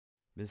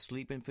Been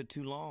sleeping for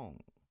too long.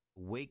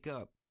 Wake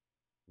up.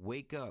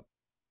 Wake up.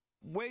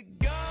 Wake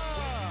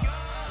up!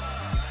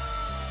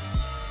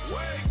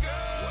 Wake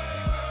up!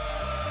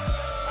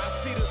 I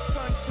see the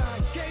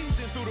sunshine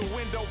gazing through the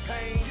window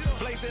pane,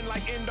 blazing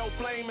like endo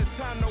flame. It's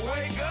time to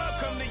wake up.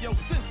 Come to your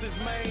senses,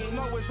 man.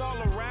 Snow is all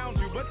around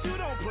you, but you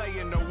don't play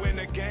in the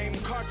winter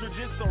games.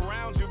 Cartridges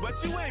surround you, but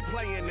you ain't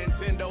playing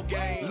Nintendo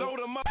games. Load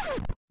them up.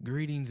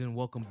 Greetings and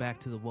welcome back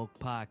to the Woke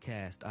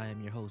Podcast. I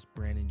am your host,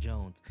 Brandon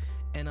Jones.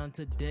 And on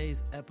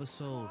today's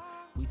episode,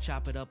 we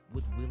chop it up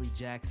with Willie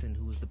Jackson,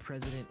 who is the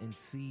president and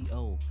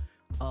CEO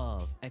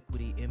of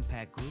Equity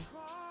Impact Group.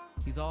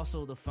 He's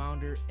also the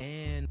founder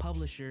and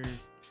publisher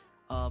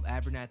of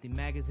Abernathy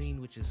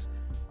magazine, which is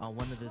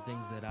one of the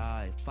things that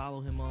I follow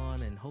him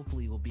on and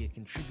hopefully will be a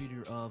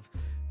contributor of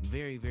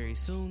very, very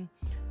soon.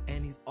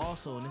 And he's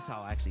also, and this is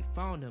how I actually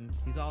found him,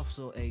 he's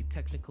also a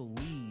technical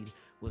lead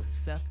with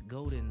Seth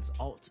Godin's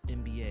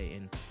altMBA.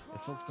 And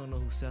if folks don't know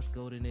who Seth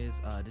Godin is,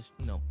 just,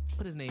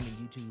 put his name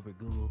in YouTube or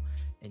Google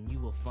and you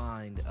will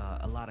find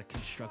a lot of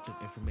constructive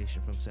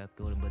information from Seth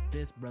Godin. But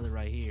this brother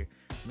right here,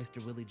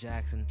 Mr. Willie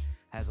Jackson,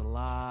 has a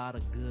lot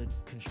of good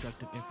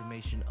constructive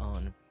information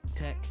on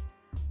tech,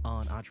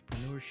 on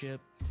entrepreneurship,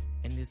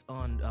 and just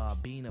on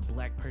being a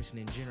black person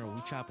in general.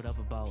 We chop it up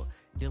about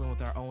dealing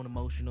with our own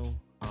emotional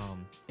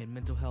and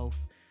mental health,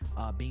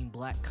 being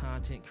black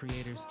content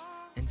creators,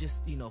 and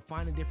just,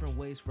 finding different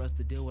ways for us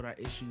to deal with our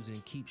issues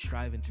and keep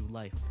striving through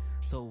life.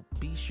 So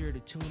be sure to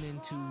tune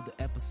into the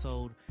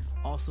episode.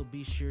 Also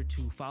be sure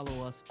to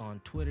follow us on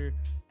Twitter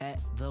at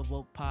The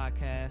Woke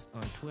Podcast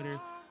on Twitter.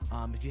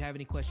 If you have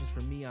any questions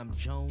for me, I'm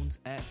Jones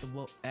at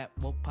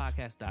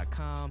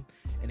wokepodcast.com.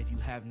 And if you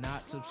have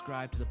not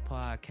subscribed to the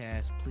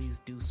podcast,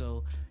 please do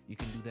so. You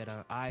can do that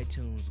on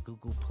iTunes,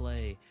 Google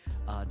Play,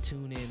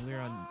 TuneIn. We're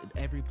on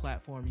every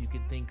platform you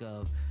can think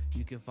of.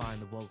 You can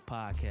find the Woke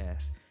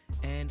Podcast.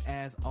 And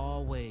as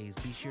always,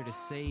 be sure to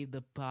save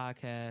the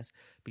podcast.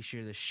 Be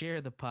sure to share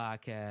the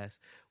podcast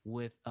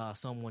with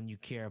someone you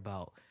care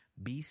about.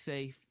 Be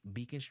safe,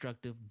 be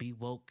constructive, be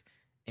woke,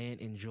 and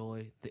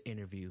enjoy the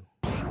interview.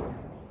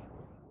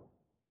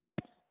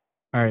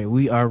 All right,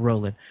 we are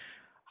rolling.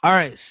 All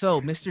right,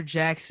 so Mr.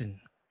 Jackson,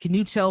 can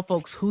you tell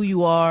folks who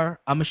you are?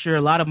 I'm sure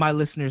a lot of my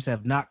listeners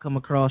have not come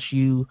across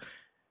you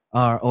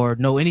or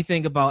know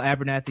anything about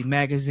Abernathy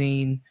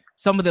magazine.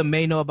 Some of them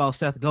may know about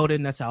Seth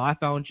Godin. That's how I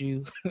found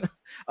you.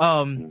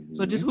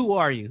 So just who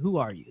are you? Who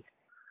are you?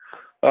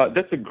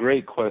 That's a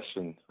great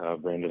question,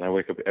 Brandon. I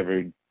wake up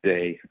every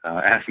day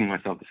asking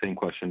myself the same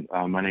question.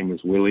 My name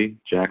is Willie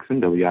Jackson,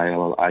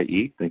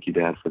 W-I-L-L-I-E. Thank you,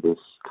 Dad, for this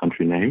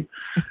country name.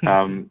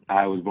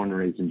 I was born and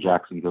raised in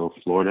Jacksonville,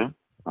 Florida.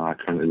 I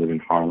currently live in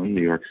Harlem,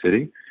 New York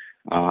City.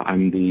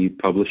 I'm the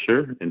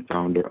publisher and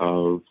founder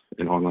of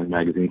an online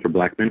magazine for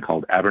black men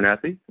called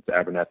Abernathy. It's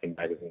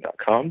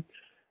AbernathyMagazine.com.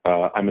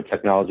 I'm a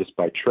technologist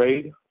by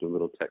trade, do a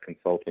little tech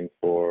consulting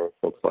for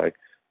folks like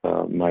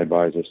my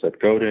advisor, Seth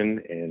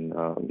Godin,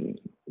 and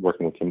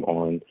working with him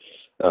on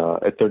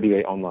a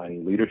 30-day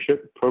online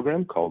leadership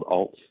program called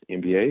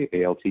altMBA,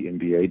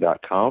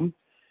 altMBA.com.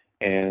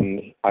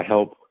 And I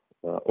help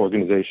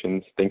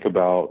organizations think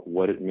about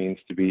what it means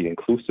to be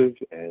inclusive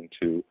and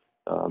to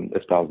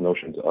espouse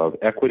notions of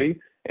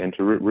equity and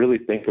to really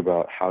think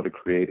about how to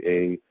create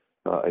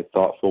a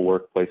thoughtful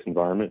workplace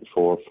environment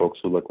for folks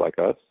who look like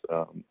us,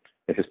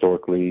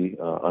 historically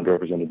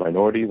underrepresented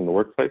minorities in the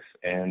workplace.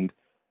 And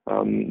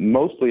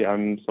mostly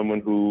I'm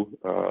someone who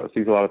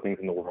sees a lot of things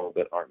in the world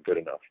that aren't good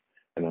enough,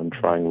 and I'm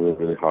trying really,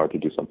 really hard to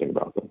do something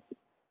about them.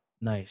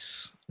 Nice.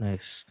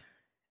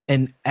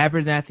 And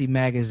Abernathy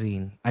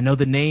magazine, I know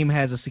the name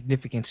has a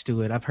significance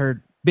to it. I've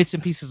heard bits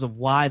and pieces of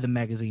why the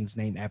magazine's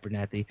named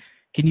Abernathy.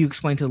 Can you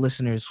explain to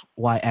listeners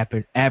why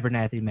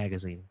Abernathy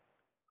magazine?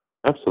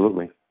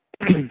 Absolutely.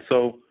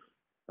 So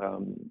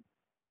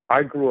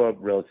I grew up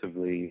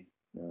relatively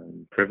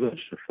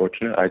privileged or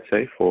fortunate, I'd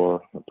say,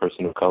 for a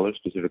person of color,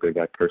 specifically a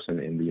black person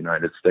in the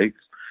United States.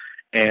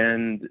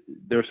 And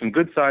there were some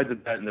good sides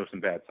of that and there were some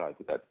bad sides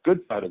of that. The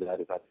good side of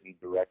that is I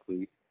didn't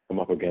directly come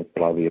up against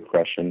a lot of the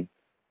oppression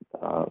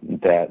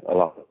that a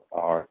lot of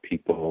our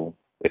people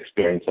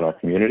experience in our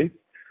community.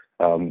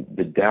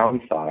 The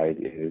downside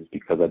is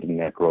because I did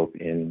not grow up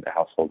in a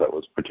household that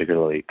was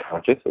particularly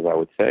conscious, as I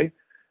would say,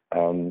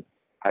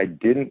 I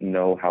didn't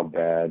know how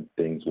bad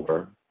things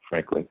were,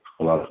 frankly,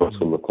 for a lot of folks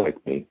who look like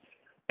me.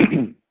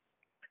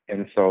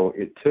 And so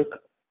it took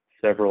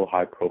several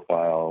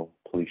high-profile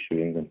police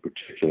shootings in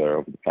particular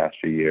over the past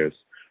few years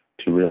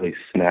to really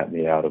snap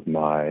me out of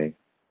my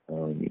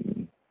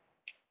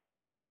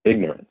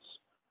ignorance.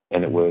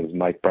 And it was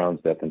Mike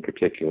Brown's death in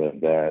particular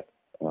that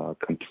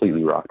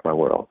completely rocked my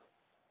world.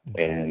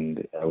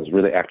 And I was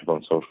really active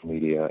on social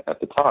media at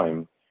the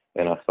time,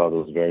 and I saw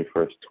those very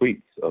first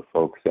tweets of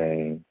folks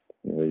saying,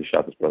 you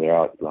shot this brother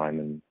out lying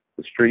in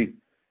the street,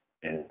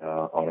 and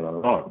on and on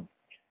and on.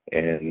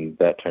 And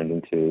that turned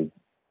into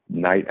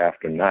night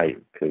after night,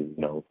 because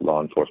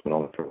law enforcement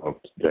only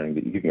provoked during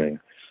the evening,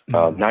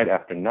 night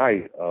after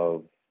night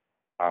of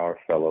our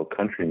fellow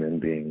countrymen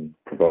being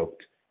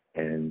provoked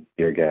and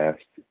tear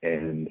gassed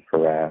and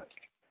harassed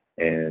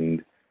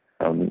and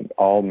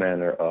all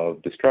manner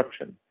of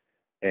destruction.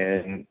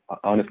 And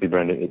honestly,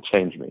 Brendan, it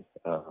changed me.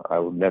 I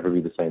would never be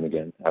the same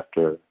again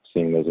after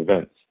seeing those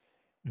events.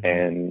 Mm-hmm.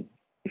 And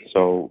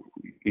so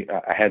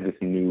I had this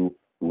new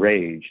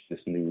rage,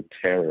 this new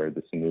terror,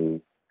 this new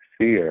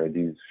fear,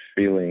 these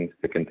feelings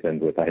to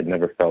contend with. I had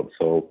never felt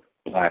so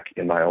black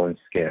in my own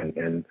skin,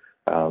 and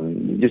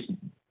just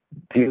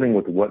dealing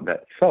with what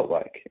that felt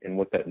like and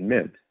what that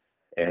meant.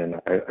 And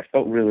I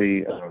felt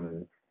really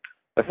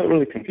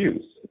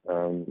confused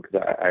because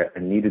I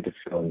needed to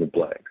fill in the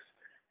blanks.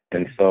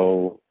 And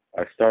so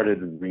I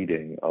started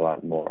reading a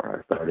lot more.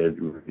 I started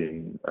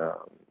reading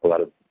a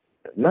lot of,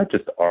 not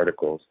just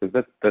articles,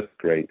 because that's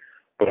great,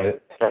 but I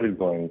started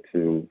going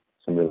to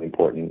some really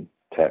important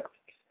texts.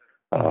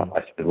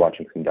 I started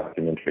watching some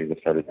documentaries. I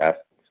started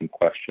asking some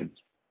questions.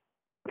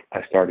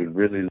 I started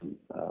really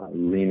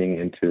leaning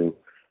into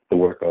the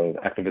work of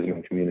activism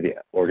and community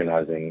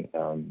organizing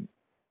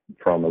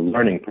from a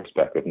learning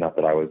perspective. Not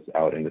that I was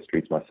out in the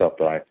streets myself,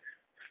 but I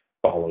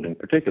followed in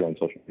particular on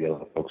social media a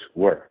lot of folks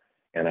who were.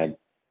 And I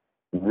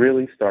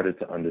really started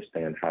to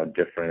understand how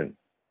different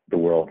the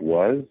world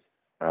was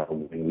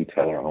when we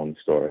tell our own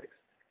stories.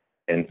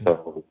 And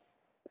so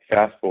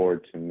fast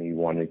forward to me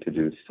wanting to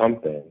do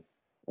something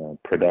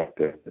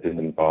productive that didn't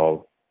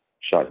involve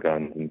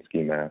shotguns and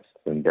ski masks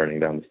and burning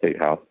down the State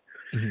House.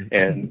 Mm-hmm.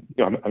 And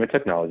I'm a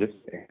technologist,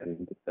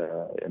 and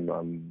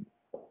I'm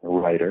a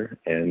writer,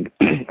 and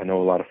I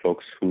know a lot of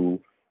folks who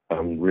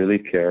really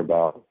care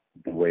about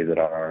the way that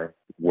our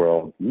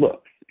world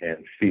looks and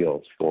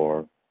feels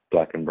for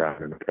Black and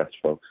brown and oppressed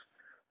folks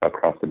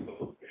across the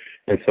globe.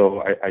 And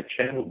so I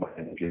channeled my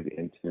energies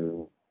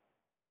into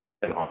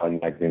an online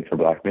magazine for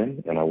Black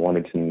men, and I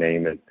wanted to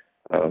name it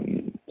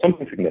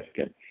something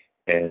significant.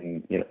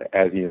 And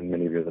as you and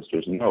many of your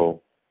listeners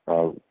know,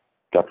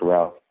 Dr.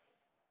 Ralph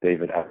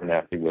David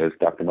Abernathy was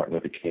Dr. Martin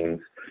Luther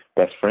King's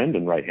best friend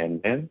and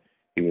right-hand man.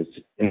 He was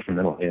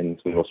instrumental in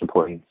some of the most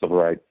important civil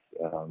rights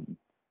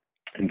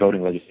and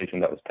voting legislation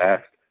that was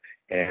passed.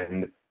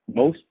 And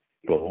most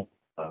people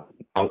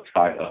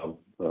outside of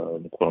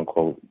the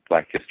quote-unquote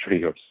Black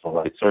history or civil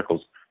rights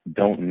circles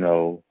don't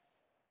know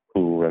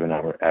who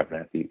Reverend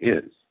Abernathy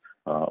is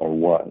or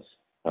was.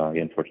 He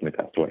unfortunately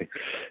passed away.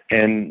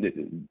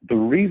 And the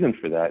reason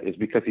for that is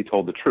because he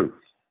told the truth.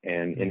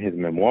 And in his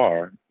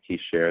memoir, he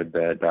shared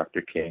that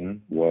Dr.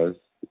 King was,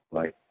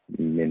 like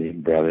many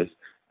brothers,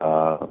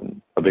 a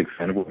big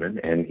fan of women,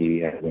 and he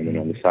had women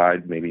on the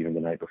side, maybe even the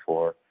night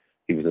before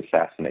he was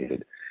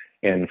assassinated.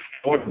 And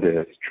for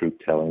this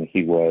truth-telling,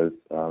 he was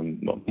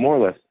more or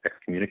less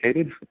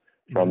excommunicated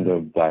from the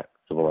Black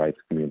civil rights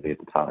community at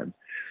the time.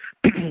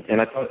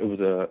 And I thought it was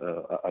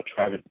a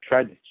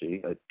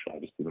travesty.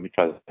 Let me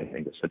try this in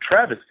English. A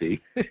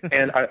travesty.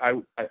 And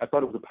I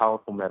thought it was a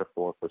powerful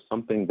metaphor for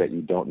something that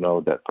you don't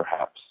know that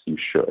perhaps you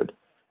should.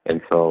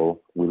 And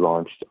so we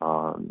launched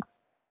on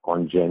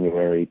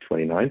January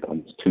 29th,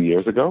 almost 2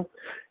 years ago.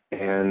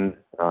 And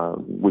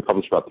we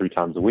publish about 3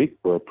 times a week.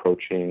 We're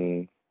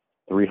approaching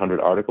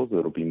 300 articles.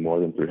 It'll be more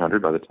than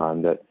 300 by the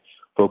time that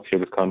folks hear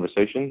this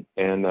conversation.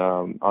 And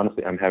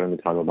honestly, I'm having the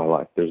time of my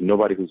life. There's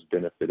nobody who's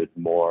benefited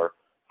more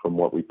from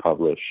what we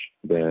publish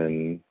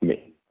than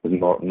me. There's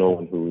no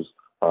one who's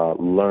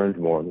learned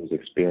more, who's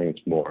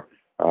experienced more.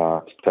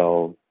 To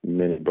tell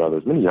many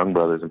brothers, many young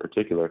brothers in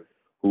particular,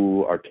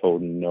 who are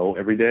told no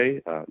every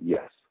day,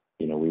 yes,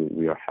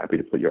 we are happy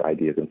to put your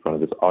ideas in front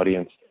of this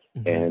audience,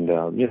 and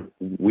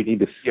we need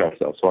to see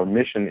ourselves. So our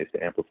mission is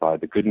to amplify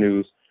the good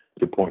news,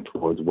 to point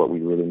towards what we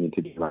really need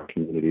to do in our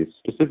communities,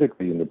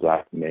 specifically in the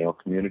Black male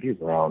communities,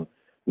 around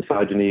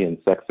misogyny and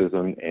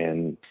sexism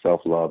and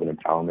self-love and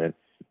empowerment,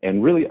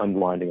 and really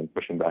unwinding and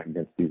pushing back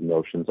against these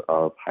notions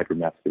of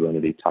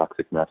hypermasculinity,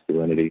 toxic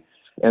masculinity,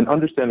 and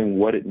understanding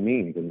what it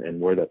means and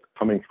where that's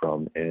coming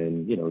from.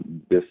 And,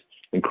 this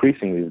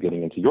increasingly is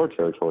getting into your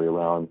territory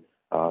around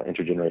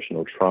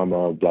intergenerational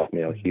trauma, Black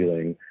male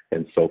healing,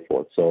 and so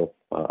forth. So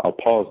I'll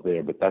pause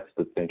there, but that's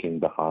the thinking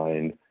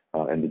behind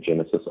and the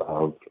genesis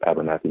of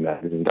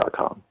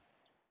AbernathyMagazine.com.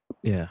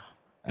 Yeah,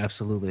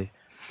 absolutely.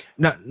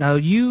 Now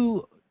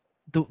you...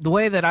 The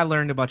way that I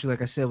learned about you,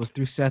 like I said, was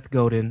through Seth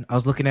Godin. I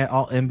was looking at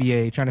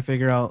altMBA, trying to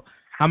figure out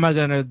how am I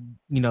going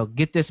to,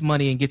 get this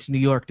money and get to New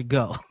York to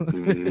go.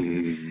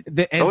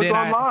 It's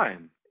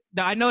online.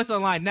 I know it's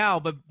online now,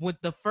 but with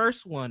the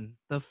first one,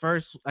 I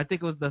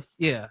think it was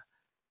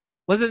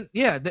wasn't,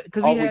 yeah.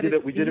 Because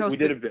we did an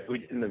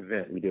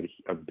event. We did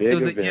a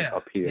big event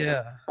up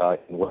here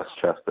in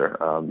Westchester.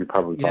 You're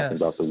probably talking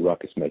about the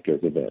Ruckus Makers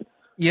event.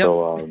 Yep.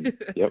 So,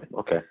 yep,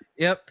 okay.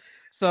 Yep.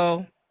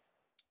 So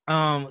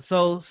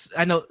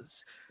I know.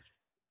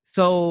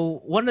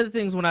 So one of the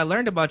things when I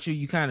learned about you,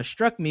 you kind of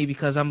struck me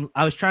because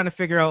I was trying to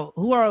figure out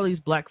who are all these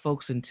Black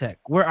folks in tech?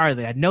 Where are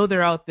they? I know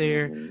they're out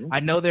there. Mm-hmm. I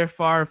know they're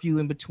far few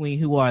in between.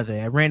 Who are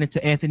they? I ran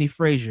into Anthony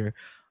Frazier.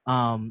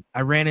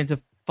 I ran into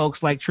folks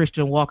like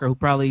Tristan Walker, who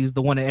probably is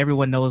the one that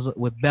everyone knows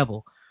with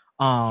Bevel.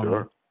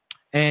 Sure.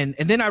 And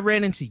then I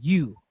ran into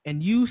you,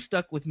 and you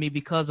stuck with me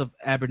because of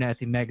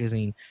Abernathy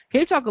Magazine.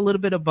 Can you talk a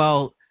little bit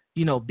about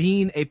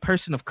being a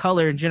person of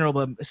color in general,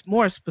 but it's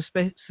more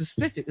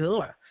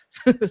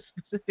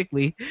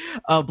specifically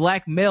a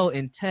black male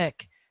in tech,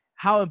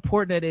 how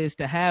important it is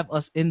to have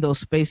us in those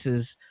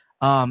spaces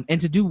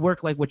and to do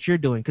work like what you're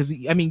doing. Because,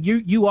 I mean,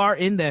 you are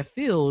in that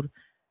field,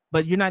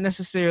 but you're not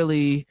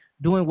necessarily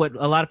doing what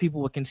a lot of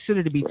people would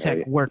consider to be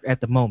tech work at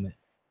the moment.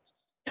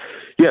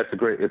 Yeah, it's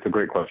a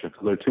great question.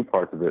 So there are two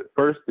parts of it.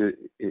 First,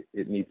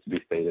 it needs to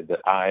be stated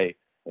that I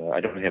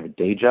don't have a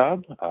day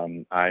job.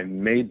 I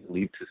made the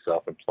leap to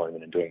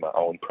self-employment and doing my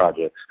own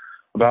projects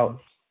about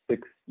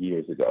 6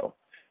 years ago.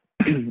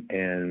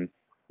 And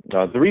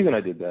the reason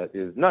I did that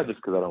is not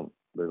just because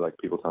there's like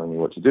people telling me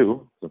what to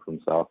do, I'm from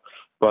the South,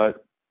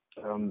 but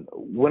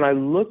when I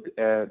looked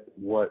at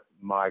what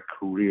my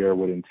career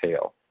would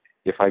entail,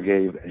 if I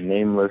gave a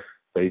nameless,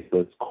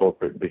 faceless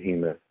corporate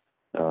behemoth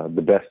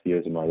the best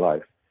years of my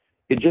life,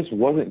 it just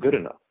wasn't good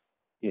enough.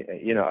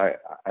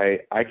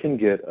 I can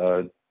get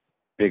a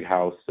big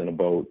house and a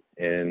boat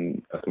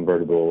and a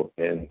convertible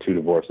and 2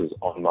 divorces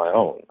on my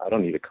own. I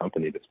don't need a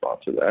company to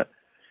sponsor that.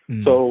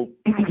 Mm. So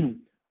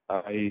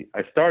I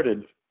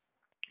started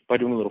by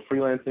doing a little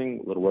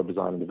freelancing, a little web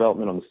design and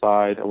development on the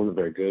side. I wasn't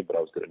very good, but I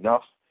was good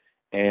enough.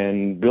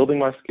 And building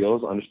my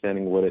skills,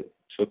 understanding what it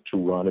took to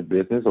run a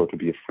business or to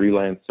be a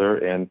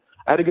freelancer. And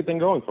I had a good thing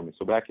going for me.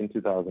 So back in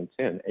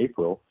 2010,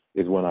 April,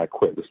 is when I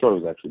quit. The story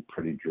was actually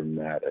pretty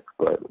dramatic,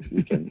 but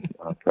we can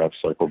perhaps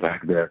circle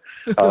back there.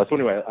 So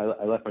anyway,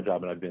 I left my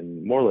job, and I've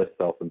been more or less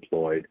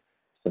self-employed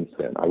since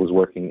then. I was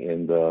working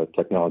in the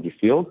technology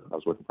field. I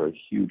was working for a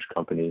huge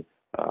company.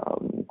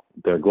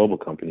 They're a global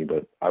company,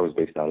 but I was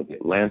based out of the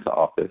Atlanta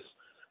office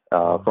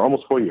for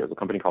almost 4 years, a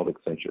company called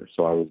Accenture.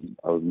 So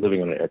I was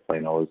living on an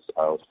airplane. I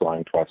was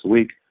flying twice a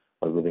week.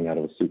 I was living out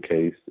of a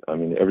suitcase. I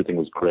mean, everything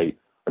was great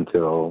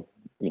until,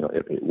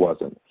 it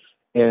wasn't.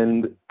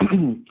 And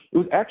it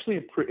was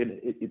actually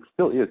it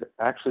still is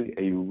actually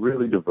a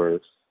really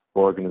diverse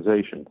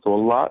organization. So a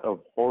lot of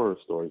horror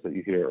stories that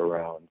you hear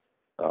around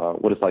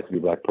what it's like to be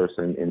a black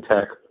person in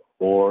tech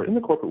or in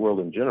the corporate world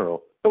in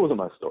general, that wasn't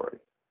my story.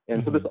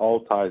 And so this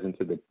all ties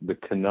into the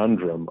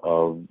conundrum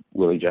of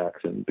Willie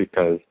Jackson,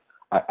 because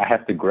I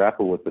have to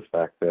grapple with the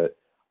fact that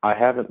I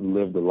haven't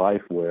lived a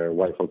life where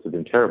white folks have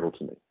been terrible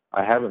to me.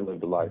 I haven't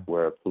lived a life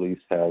where police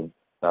have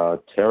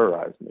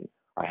terrorized me.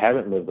 I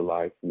haven't lived a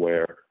life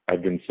where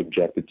I've been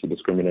subjected to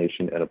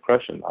discrimination and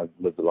oppression. I've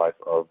lived a life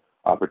of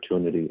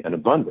opportunity and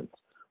abundance.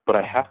 But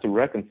I have to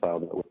reconcile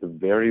that with the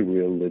very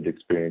real lived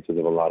experiences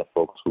of a lot of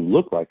folks who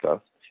look like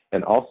us,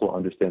 and also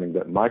understanding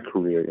that my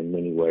career in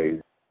many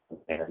ways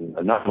is an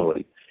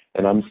anomaly.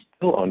 And I'm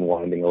still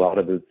unwinding a lot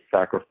of the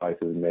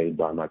sacrifices made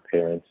by my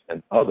parents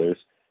and others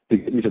to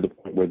get me to the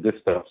point where this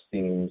stuff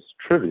seems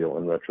trivial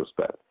in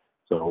retrospect.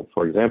 So,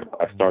 for example,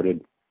 I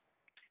started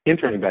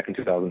interning back in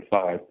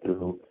 2005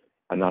 through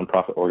a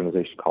nonprofit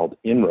organization called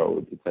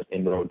Inroads. It's at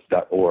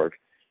inroads.org.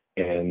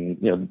 And,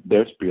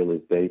 their spiel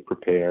is they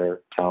prepare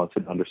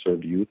talented,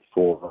 underserved youth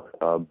for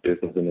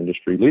business and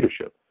industry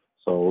leadership.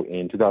 So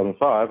in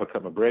 2005, I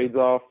cut my braids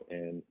off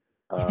and,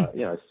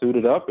 I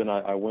suited up and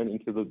I went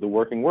into the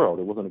working world.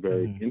 It wasn't a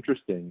very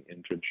interesting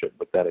internship,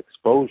 but that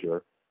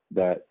exposure,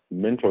 that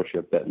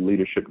mentorship, that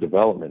leadership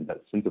development,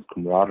 that sense of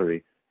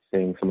camaraderie,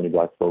 seeing so many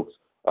black folks,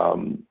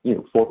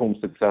 for whom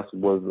success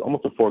was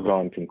almost a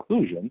foregone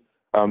conclusion,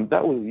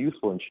 that was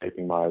useful in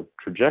shaping my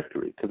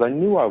trajectory, because I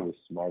knew I was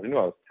smart. I knew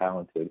I was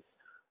talented.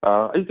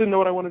 I just didn't know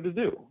what I wanted to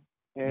do.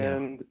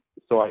 And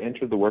so I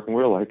entered the working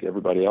world like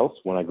everybody else.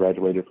 When I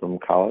graduated from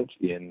college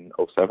in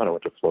 2007, I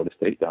went to Florida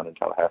State down in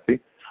Tallahassee.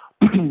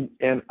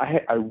 And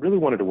I really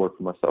wanted to work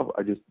for myself.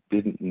 I just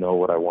didn't know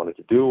what I wanted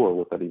to do or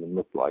what that even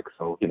looked like.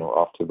 So,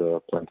 off to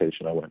the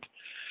plantation I went.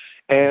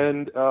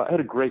 And I had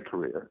a great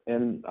career.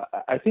 And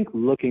I think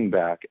looking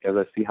back, as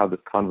I see how this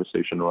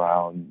conversation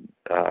around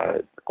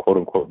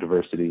quote-unquote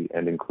diversity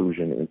and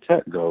inclusion in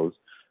tech goes,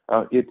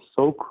 it's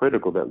so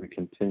critical that we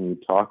continue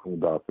talking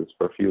about this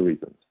for a few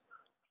reasons.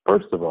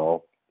 First of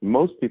all,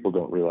 most people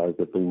don't realize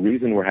that the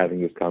reason we're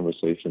having this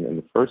conversation in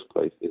the first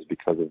place is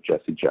because of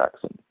Jesse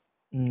Jackson.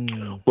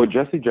 What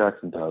Jesse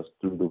Jackson does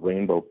through the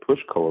Rainbow Push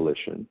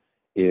Coalition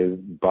is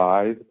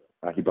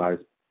he buys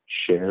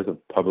shares of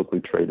publicly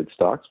traded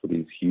stocks for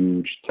these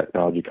huge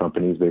technology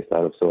companies based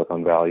out of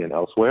Silicon Valley and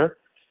elsewhere.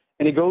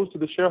 And he goes to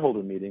the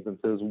shareholder meetings and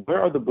says,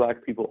 where are the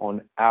black people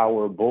on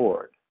our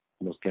board?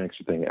 The most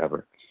gangster thing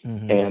ever.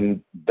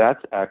 And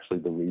that's actually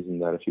the reason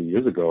that a few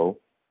years ago,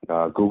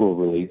 Google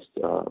released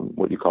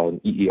what you call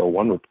an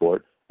EEO-1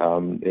 report.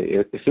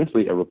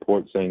 Essentially a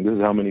report saying this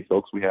is how many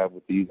folks we have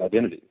with these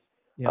identities.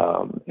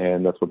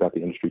 And that's what got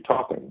the industry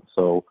talking.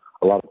 So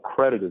a lot of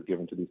credit is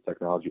given to these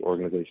technology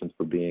organizations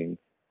for being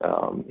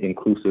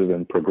inclusive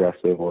and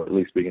progressive, or at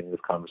least beginning this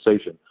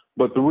conversation.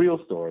 But the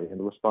real story and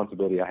the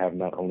responsibility I have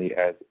not only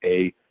as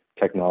a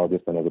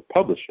technologist and as a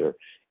publisher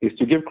is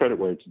to give credit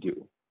where it's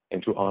due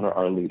and to honor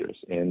our leaders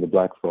and the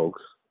black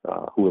folks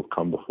who have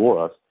come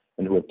before us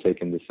and who have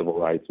taken the civil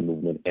rights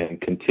movement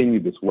and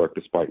continued this work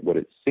despite what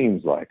it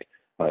seems like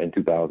in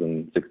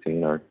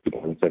 2016 or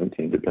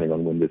 2017, depending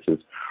on when this is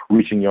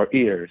reaching your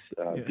ears,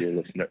 dear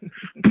listener.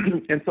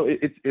 And so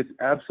it's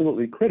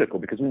absolutely critical,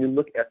 because when you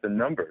look at the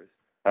numbers,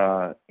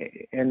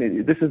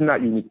 this is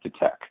not unique to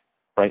tech,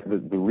 right?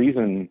 The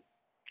reason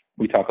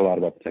we talk a lot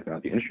about the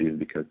technology industry is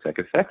because tech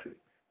is sexy.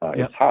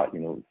 It's hot.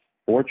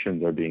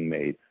 Fortunes are being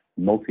made.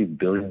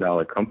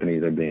 Multi-billion-dollar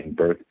companies are being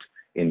birthed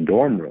in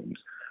dorm rooms.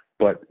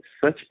 But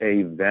such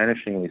a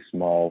vanishingly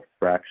small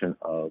fraction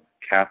of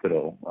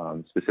capital,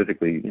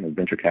 specifically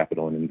venture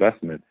capital and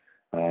investment,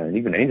 and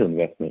even angel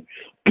investment,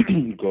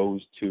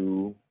 goes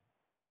to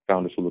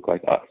founders who look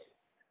like us.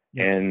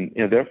 Yeah. And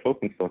there are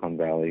folks in Silicon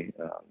Valley,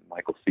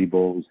 Michael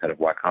Siebel, who's head of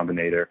Y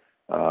Combinator,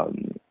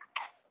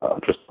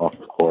 Tristan,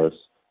 of course,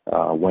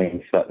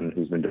 Wayne Sutton,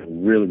 who's been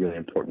doing really, really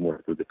important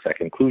work through the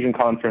Tech Inclusion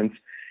Conference,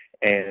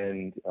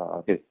 and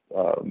his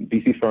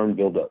VC firm,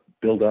 Build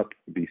Up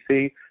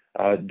VC,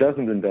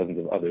 dozens and dozens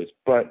of others.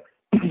 But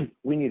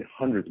we need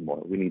hundreds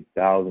more. We need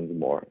thousands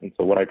more. And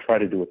so what I try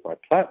to do with my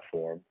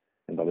platform,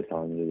 and by the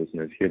time your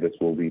listeners hear this,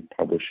 we'll be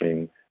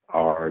publishing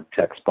our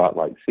Tech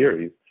Spotlight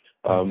series.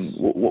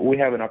 What we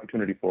have an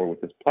opportunity for with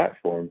this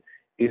platform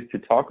is to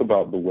talk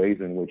about the ways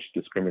in which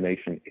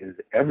discrimination is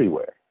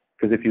everywhere.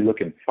 Because if you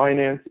look in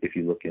finance, if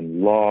you look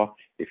in law,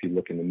 if you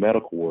look in the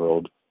medical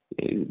world,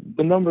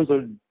 the numbers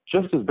are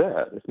just as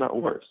bad, if not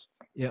worse.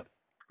 Yep.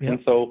 And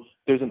so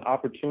there's an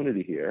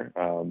opportunity here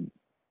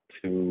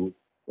to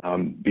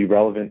be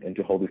relevant and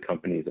to hold these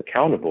companies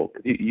accountable.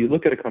 You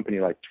look at a company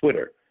like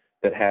Twitter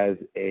that has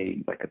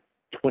a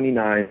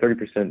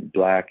 29-30%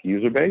 black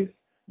user base,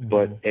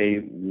 but a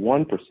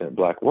 1%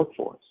 black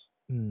workforce.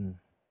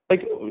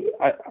 Like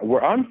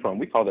where I'm from,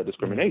 we call that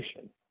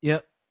discrimination.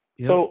 Yep.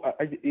 So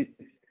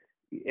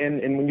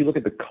and when you look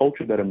at the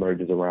culture that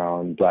emerges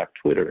around Black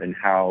Twitter and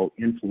how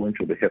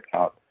influential the hip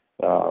hop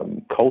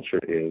culture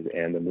is,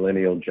 and the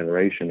millennial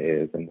generation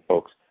is, and the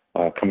folks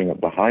coming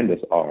up behind us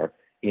are,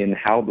 in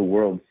how the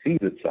world sees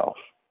itself,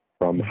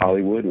 from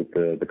Hollywood with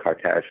the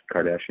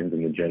Kardashians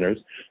and the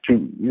Jenners,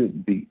 to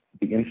the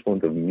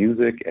influence of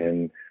music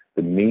and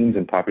the memes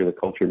and popular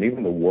culture, and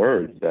even the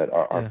words that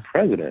our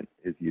president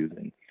is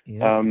using.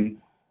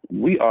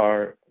 We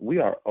are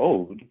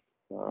owed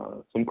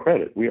some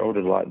credit. We are owed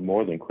a lot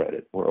more than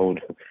credit. We're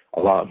owed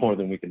a lot more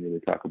than we can really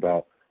talk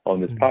about on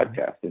this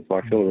podcast. And so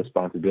I feel a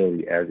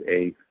responsibility as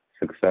a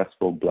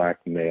successful black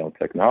male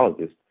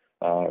technologist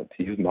to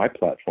use my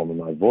platform and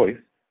my voice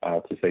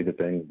to say the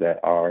things that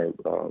our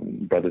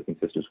brothers and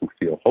sisters who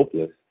feel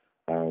hopeless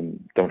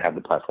don't have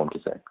the platform to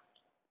say.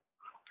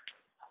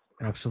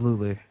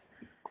 Absolutely.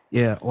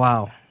 Yeah,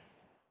 wow.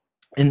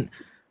 And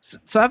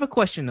so I have a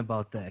question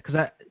about that, because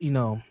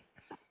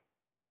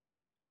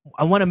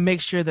I want to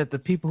make sure that the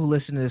people who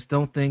listen to this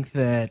don't think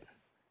that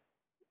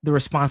the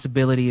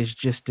responsibility is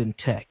just in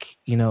tech.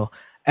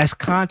 As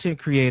content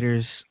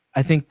creators,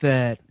 I think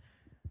that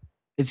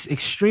it's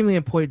extremely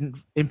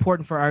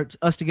important for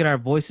us to get our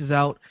voices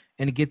out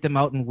and to get them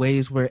out in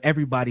ways where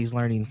everybody's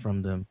learning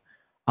from them.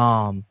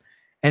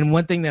 And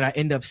one thing that I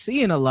end up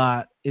seeing a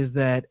lot is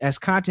that as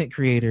content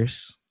creators,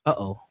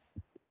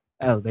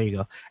 there you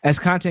go. As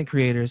content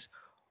creators,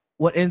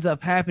 what ends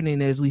up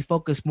happening is we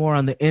focus more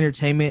on the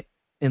entertainment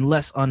and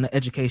less on the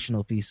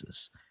educational pieces.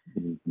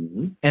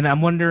 And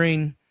I'm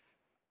wondering,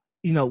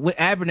 with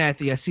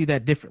Abernathy, I see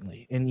that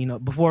differently.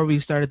 And, before we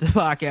started the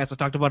podcast, I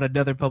talked about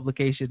another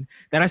publication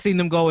that I seen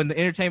them go in the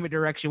entertainment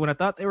direction when I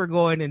thought they were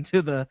going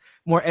into the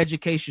more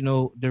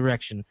educational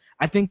direction.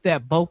 I think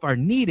that both are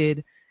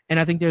needed, and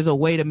I think there's a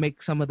way to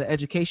make some of the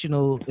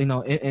educational,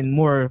 and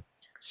more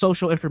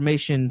social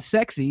information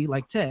sexy,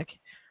 like tech.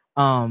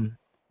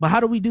 But how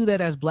do we do that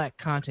as black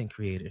content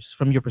creators,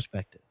 from your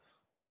perspective?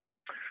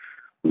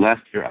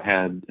 Last year, I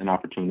had an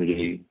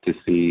opportunity to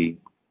see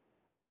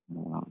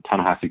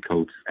Ta-Nehisi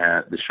Coates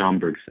at the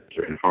Schomburg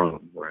Center in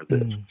Harlem, where I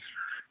live.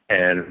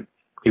 And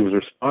he was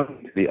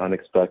responding to the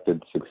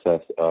unexpected success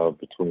of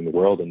Between the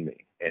World and Me,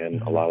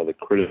 and a lot of the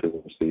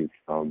criticism received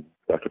from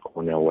Dr.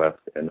 Cornel West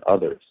and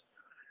others.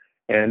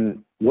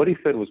 And what he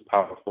said was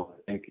powerful.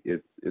 I think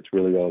it's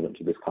really relevant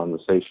to this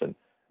conversation.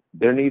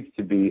 There needs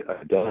to be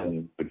a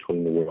done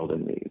between the world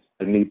and me.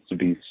 There needs to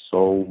be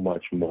so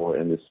much more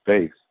in this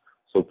space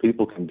so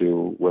people can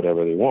do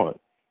whatever they want.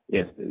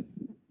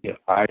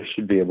 I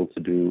should be able to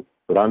do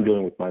what I'm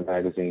doing with my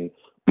magazine.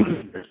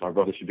 My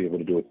brother should be able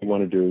to do what they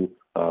want to do.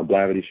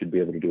 Blavity should be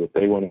able to do what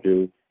they want to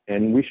do.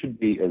 And we should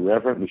be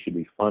irreverent. We should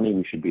be funny.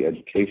 We should be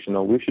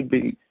educational. We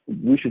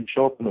should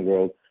show up in the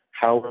world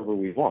however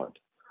we want.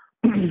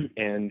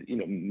 And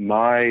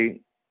my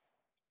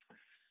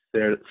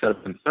set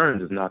of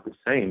concerns is not the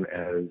same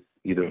as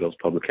either of those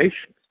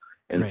publications.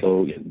 And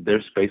so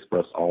there's space for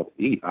us all to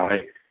eat.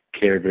 I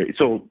care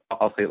so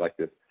I'll say it like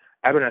this.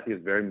 Abernathy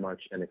is very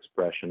much an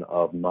expression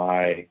of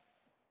my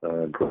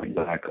great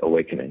black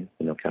awakening,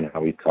 kind of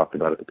how we talked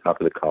about at the top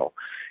of the call.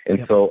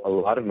 And so a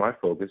lot of my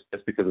focus,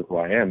 just because of who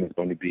I am, is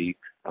going to be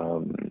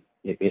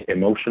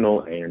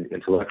emotional and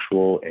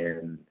intellectual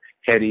and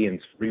heady and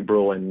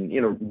cerebral and,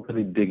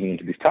 really digging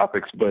into these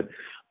topics. But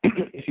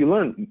if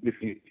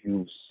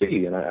you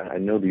see, and I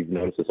know that you've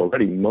noticed this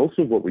already, most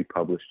of what we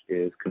publish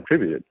is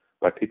contributed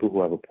by people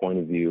who have a point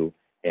of view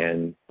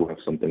and who have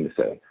something to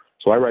say.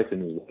 So I write the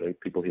newsletter.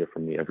 People hear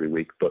from me every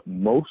week, but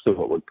most of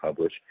what we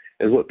publish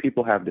is what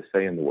people have to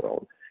say in the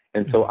world.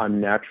 And so I'm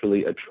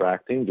naturally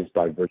attracting, just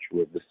by virtue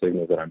of the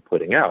signal that I'm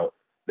putting out,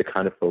 the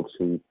kind of folks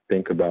who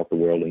think about the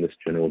world in this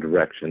general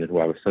direction and who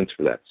have a sense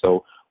for that.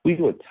 So we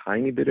do a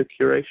tiny bit of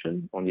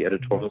curation on the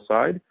editorial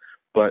side,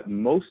 but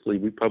mostly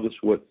we publish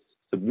what's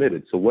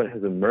submitted. So what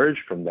has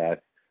emerged from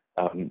that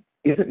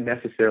isn't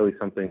necessarily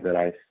something that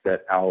I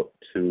set out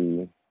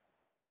to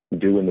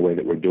do in the way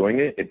that we're doing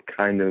it. It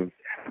kind of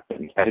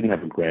happened. I didn't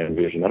have a grand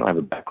vision. I don't have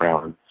a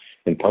background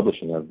in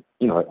publishing.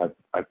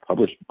 I've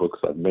published books.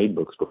 I've made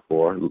books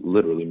before,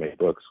 literally made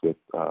books with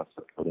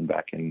Seth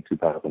back in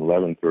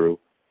 2011 through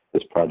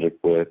this project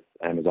with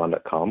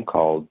Amazon.com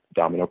called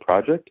Domino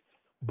Project.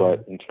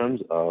 But in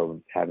terms of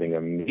having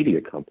a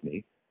media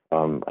company,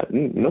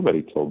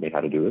 nobody told me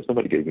how to do this.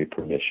 Nobody gave me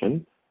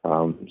permission.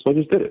 So I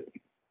just did it.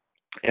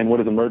 And what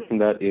has emerged from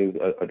that is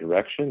a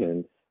direction.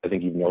 And I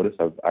think you've noticed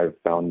I've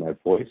found my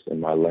voice and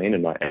my lane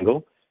and my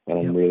angle, and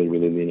I'm really,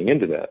 really leaning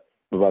into that.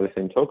 But by the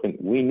same token,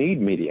 we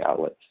need media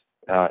outlets.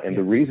 And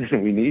the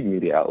reason we need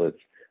media outlets,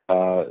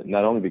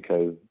 not only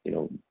because,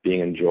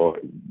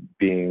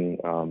 being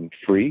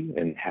free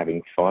and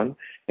having fun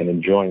and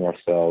enjoying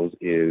ourselves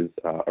is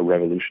a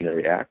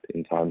revolutionary act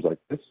in times like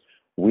this.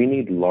 We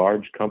need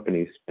large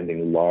companies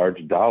spending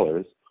large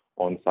dollars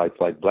on sites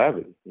like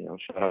Blavity.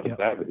 Shout out to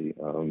Blavity,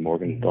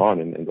 Morgan Dawn,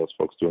 and those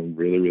folks doing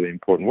really, really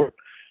important work.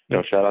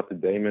 Shout out to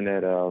Damon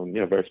at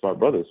Very Smart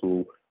Brothers,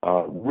 who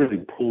really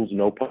pulls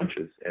no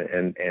punches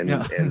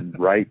and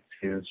writes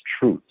his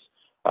truths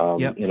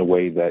in a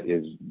way that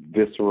is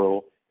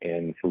visceral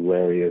and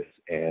hilarious,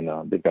 and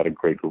they've got a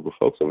great group of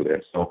folks over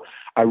there. So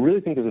I really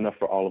think there's enough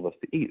for all of us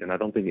to eat, and I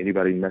don't think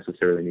anybody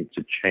necessarily needs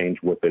to change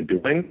what they're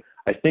doing.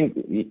 I think,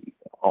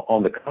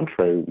 on the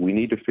contrary, we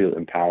need to feel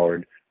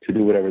empowered to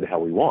do whatever the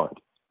hell we want,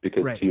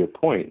 because to your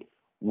point,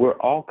 we're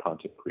all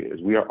content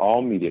creators. We are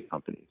all media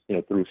companies,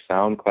 through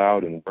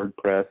SoundCloud and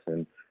WordPress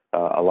and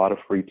a lot of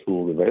free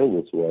tools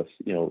available to us.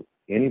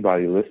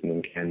 Anybody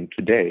listening can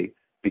today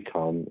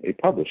become a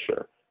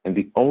publisher. And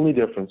the only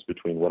difference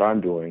between what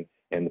I'm doing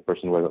and the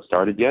person who hasn't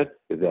started yet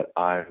is that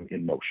I'm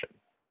in motion,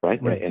 right?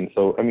 And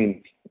so,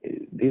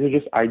 these are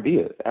just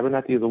ideas.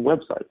 Abernathy is a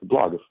website, a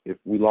blog. If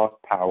we lost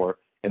power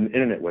and the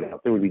internet went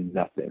out, there would be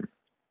nothing.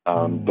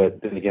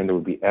 But then again, there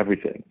would be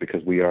everything,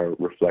 because we are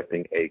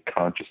reflecting a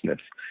consciousness,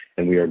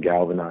 and we are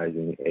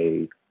galvanizing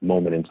a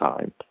moment in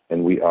time,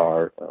 and we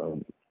are,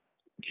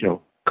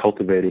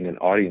 cultivating an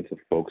audience of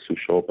folks who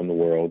show up in the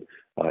world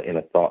in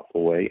a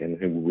thoughtful way and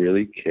who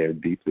really care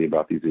deeply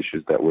about these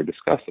issues that we're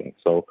discussing.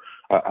 So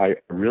I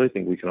really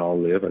think we can all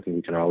live. I think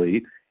we can all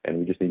eat, and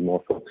we just need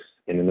more folks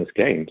in this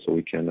game so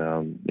we can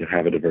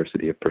have a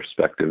diversity of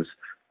perspectives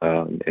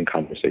and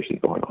conversations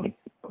going on.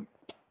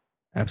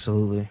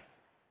 Absolutely.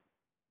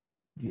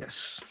 Yes.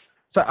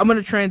 So I'm going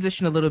to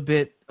transition a little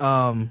bit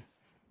to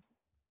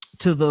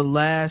the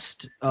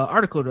last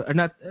article. I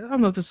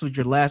don't know if this was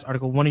your last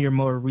article, one of your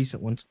more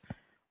recent ones,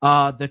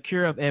 The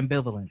Cure of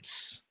Ambivalence.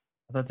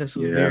 I thought this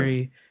was a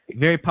very,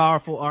 very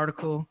powerful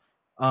article.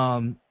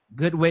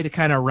 Good way to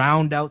kind of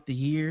round out the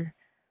year.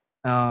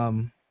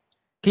 Can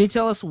you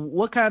tell us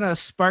what kind of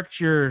sparked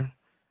your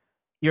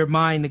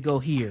mind to go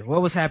here?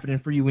 What was happening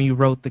for you when you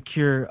wrote The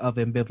Cure of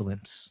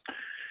Ambivalence?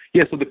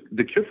 Yeah, so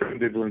the Cure for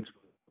Ambivalence,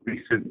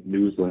 recent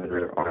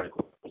newsletter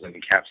article, was an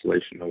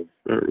encapsulation of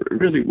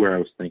really where I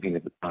was thinking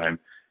at the time.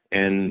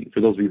 And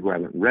for those of you who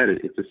haven't read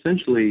it, it's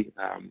essentially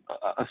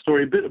a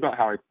story, a bit about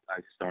how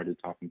I started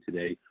talking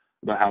today,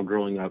 about how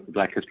growing up,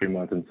 Black History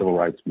Month and Civil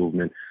Rights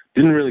Movement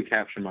didn't really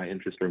capture my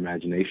interest or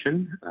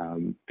imagination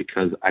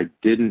because I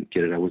didn't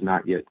get it. I was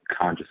not yet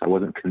conscious. I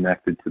wasn't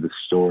connected to the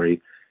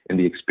story and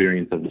the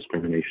experience of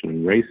discrimination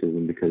and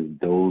racism because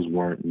those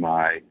weren't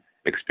my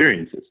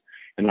experiences.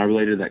 And I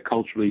related that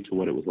culturally to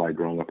what it was like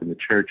growing up in the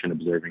church and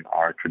observing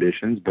our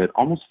traditions, but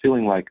almost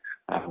feeling like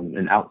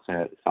an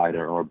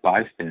outsider or a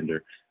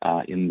bystander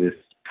in this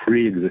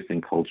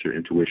pre-existing culture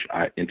into which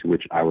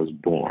I was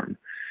born.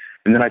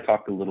 And then I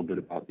talked a little bit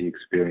about the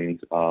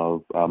experience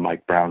of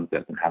Mike Brown's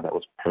death and how that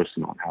was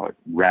personal and how it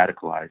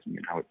radicalized me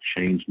and how it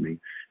changed me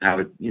and how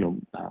it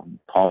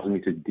caused me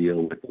to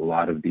deal with a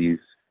lot of these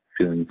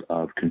feelings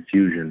of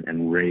confusion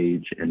and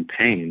rage and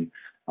pain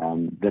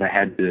that I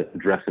had to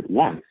address at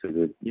once as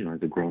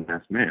a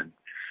grown-ass man.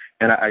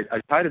 And I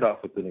tied it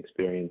off with an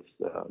experience,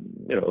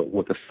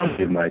 with a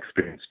summary of my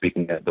experience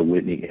speaking at the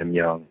Whitney M.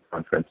 Young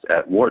conference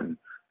at Wharton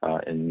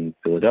in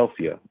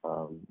Philadelphia.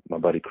 My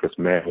buddy Chris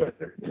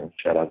Merriweather,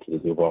 shout out to the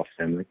Duval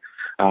family.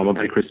 My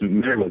buddy Chris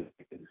Merriweather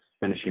is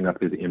finishing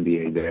up his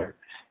MBA there,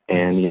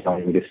 and he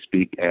invited me to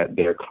speak at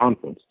their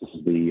conference. This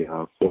is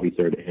the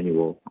 43rd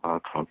annual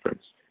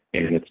conference,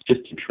 and it's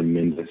just a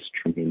tremendous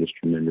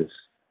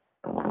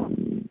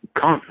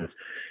conference.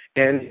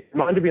 And it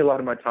reminded me a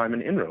lot of my time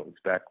in Inroads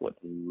back,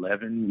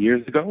 11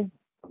 years ago,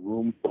 a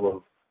room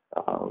full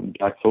of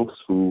Black folks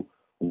who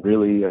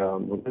really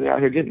out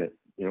here getting it,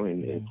 in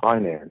in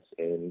finance,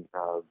 in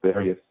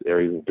various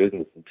areas of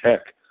business and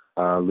tech,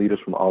 leaders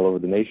from all over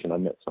the nation. I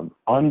met some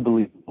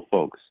unbelievable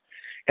folks.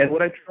 And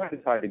what I try to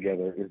tie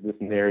together is this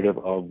narrative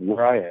of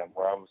where I am,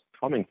 where I was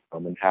coming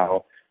from, and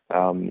how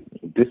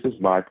this is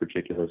my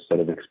particular set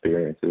of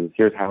experiences.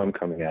 Here's how I'm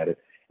coming at it.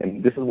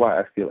 And this is why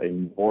I feel a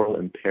moral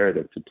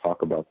imperative to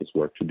talk about this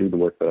work, to do the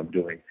work that I'm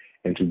doing,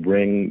 and to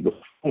bring the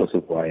fullness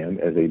of who I am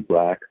as a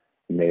Black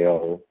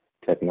male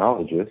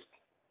technologist,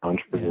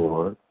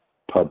 entrepreneur,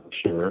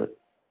 publisher,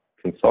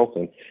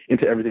 consultant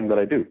into everything that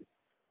I do.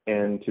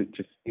 And to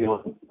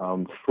feel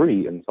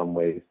free in some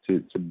ways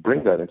to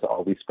bring that into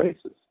all these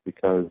spaces,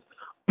 because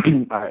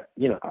I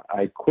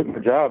quit my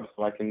job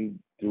so I can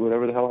do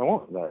whatever the hell I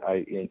want.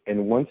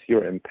 And once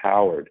you're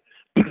empowered,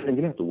 and you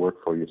don't have to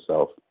work for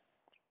yourself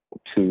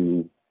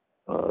to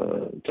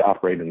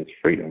operate in this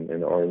freedom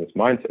or in this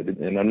mindset.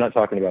 And I'm not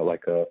talking about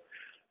like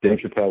Dave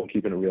Chappelle,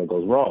 keeping it real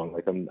goes wrong.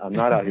 Like I'm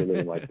not out here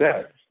living like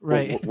that.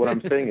 Right. What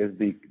I'm saying is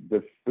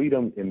the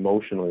freedom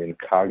emotionally and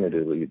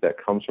cognitively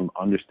that comes from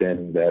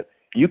understanding that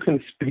you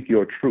can speak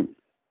your truth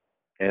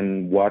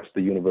and watch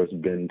the universe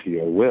bend to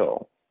your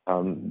will.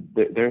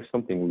 There's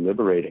something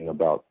liberating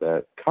about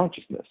that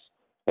consciousness.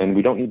 And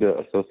we don't need to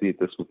associate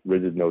this with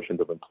rigid notions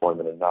of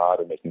employment or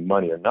not, or making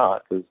money or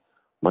not, because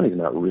money's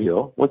not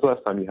real. When's the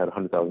last time you had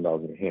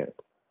 $100,000 in your hand?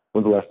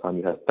 When's the last time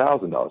you had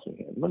 $1,000 in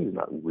your hand? Money's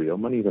not real.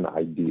 Money's an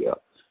idea.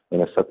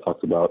 And as Seth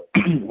talks about,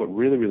 what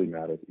really, really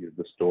matters is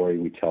the story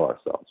we tell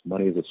ourselves.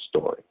 Money is a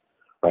story,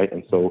 right?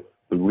 And so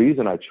the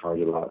reason I charge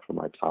a lot for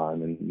my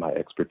time and my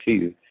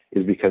expertise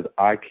is because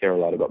I care a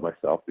lot about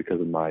myself, because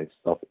of my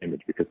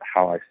self-image, because of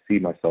how I see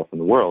myself in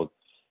the world.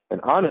 And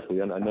honestly,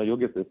 and I know you'll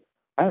get this,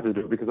 I have to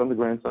do it because I'm the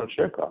grandson of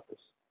sharecroppers.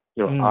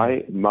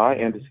 My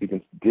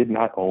antecedents did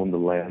not own the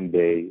land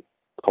they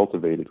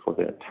cultivated for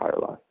their entire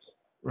lives.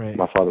 Right.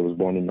 My father was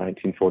born in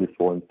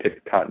 1944 and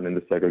picked cotton in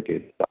the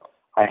segregated South.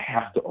 I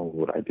have to own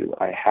what I do.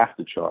 I have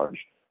to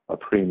charge a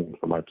premium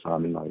for my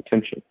time and my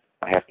attention.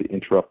 I have to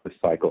interrupt the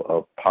cycle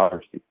of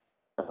poverty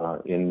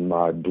in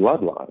my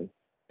bloodline,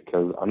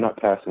 because I'm not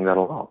passing that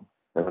along,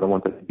 and I don't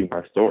want that to be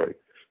my story.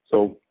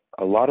 So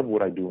a lot of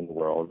what I do in the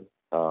world,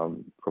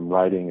 from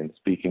writing and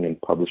speaking and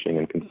publishing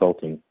and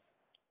consulting,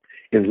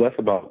 is less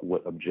about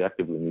what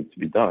objectively needs to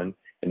be done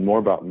and more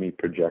about me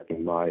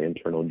projecting my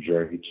internal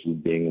journey to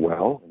being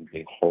well and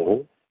being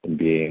whole and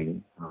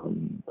being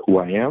who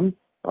I am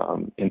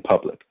in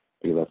public,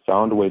 because I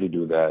found a way to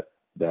do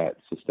that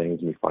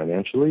sustains me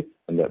financially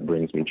and that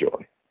brings me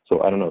joy.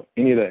 So I don't know if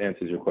any of that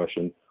answers your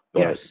question, but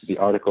yes. the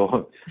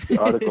article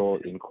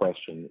in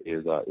question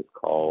is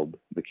called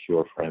 "The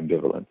Cure for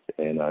Ambivalence,"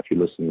 and if you're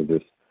listening to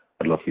this,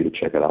 I'd love for you to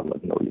check it out and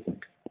let me know what you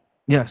think.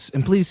 Yes,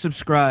 and please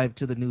subscribe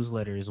to the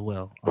newsletter as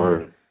well.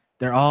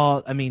 They're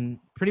all,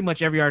 pretty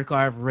much every article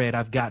I've read,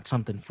 I've got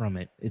something from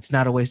it. It's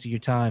not a waste of your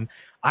time.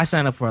 I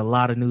sign up for a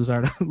lot of news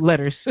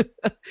letters,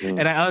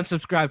 and I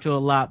unsubscribe to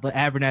a lot, but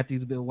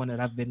Abernathy's been one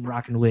that I've been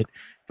rocking with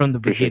from the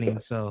beginning.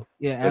 That. So,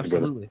 yeah,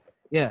 absolutely.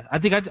 Yeah, I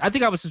think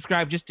I would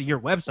subscribe just to your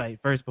website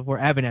first before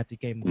Abernathy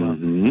came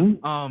along.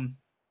 Mm-hmm.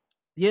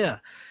 Yeah.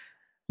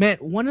 Man,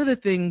 one of the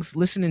things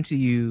listening to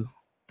you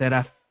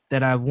that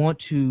I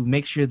want to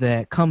make sure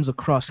that comes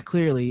across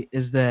clearly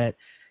is that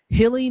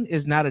healing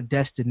is not a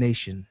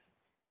destination.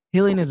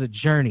 Healing is a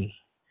journey.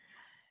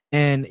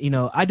 And,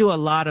 I do a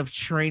lot of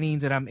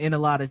trainings, and I'm in a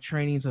lot of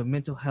trainings of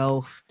mental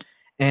health.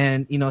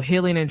 And,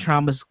 healing and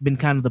trauma has been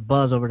kind of the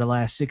buzz over the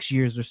last 6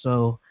 years or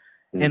so.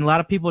 And a lot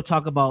of people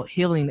talk about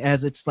healing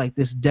as it's like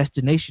this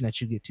destination that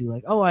you get to,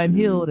 like, oh, I'm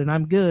healed and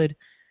I'm good.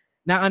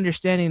 Not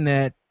understanding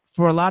that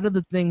for a lot of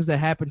the things that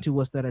happen to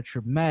us that are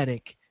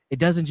traumatic, it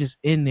doesn't just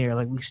end there.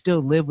 Like, we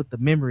still live with the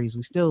memories.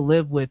 We still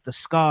live with the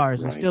scars.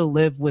 Right. We still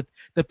live with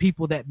the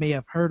people that may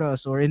have hurt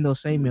us or in those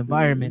same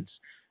environments.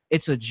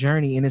 It's a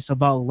journey, and it's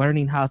about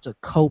learning how to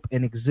cope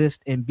and exist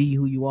and be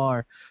who you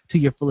are to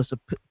your fullest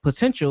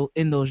potential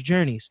in those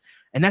journeys.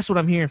 And that's what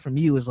I'm hearing from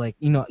you is like,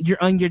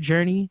 you're on your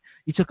journey.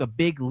 You took a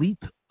big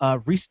leap,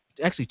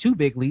 actually 2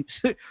 big leaps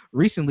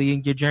recently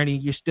in your journey.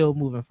 You're still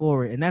moving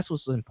forward, and that's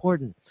what's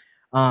important.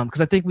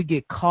 Because I think we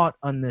get caught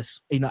on this,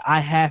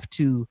 I have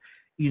to,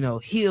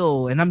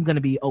 heal and I'm going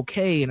to be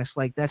okay. And it's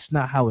like, that's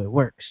not how it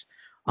works.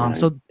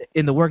 So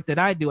in the work that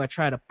I do, I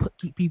try to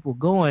keep people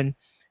going.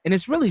 And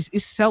it's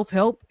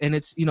self-help, and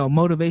it's,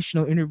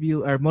 motivational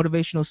interview or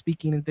motivational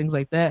speaking and things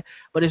like that.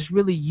 But it's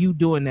really you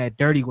doing that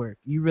dirty work.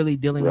 You really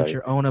dealing with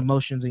your own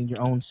emotions and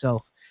your own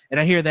self. And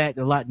I hear that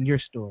a lot in your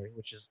story,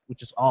 which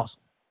is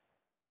awesome.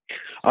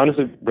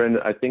 Honestly,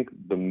 Brandon, I think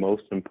the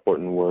most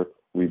important work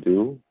we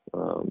do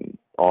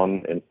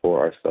on and for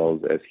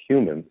ourselves as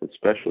humans,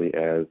 especially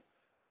as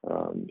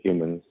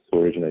humans who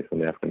originate from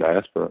the African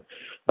diaspora,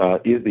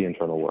 is the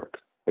internal work.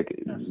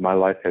 My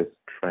life has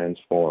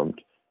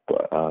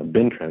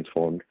been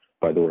transformed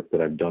by the work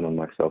that I've done on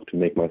myself to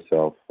make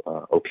myself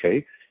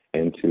okay,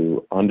 and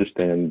to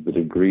understand the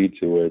degree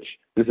to which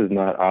this is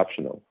not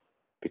optional,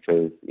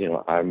 because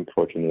I'm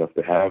fortunate enough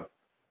to have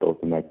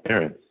both of my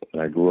parents,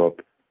 and I grew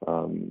up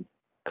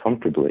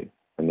comfortably.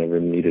 I never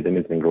needed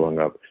anything growing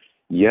up.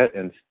 Yet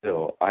and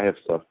still, I have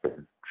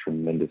suffered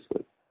tremendously.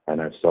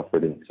 I've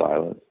suffered in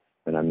silence,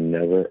 and I'm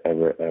never,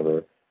 ever,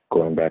 ever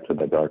going back to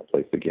that dark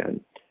place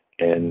again.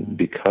 And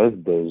because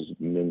those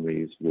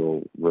memories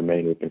will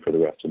remain with me for the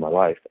rest of my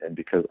life, and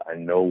because I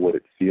know what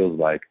it feels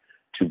like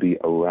to be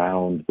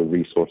around the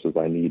resources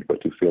I need,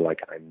 but to feel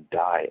like I'm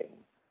dying,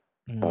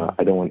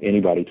 I don't want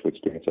anybody to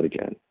experience that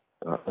again.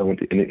 I don't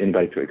want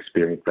anybody to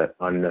experience that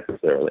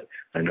unnecessarily.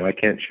 I know I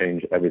can't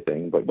change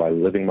everything, but by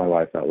living my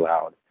life out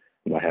loud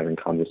and by having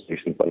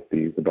conversations like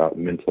these about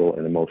mental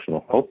and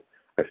emotional health,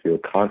 I feel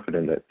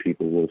confident that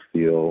people will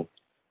feel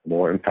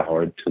more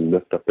empowered to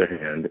lift up their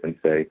hand and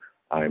say,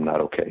 I am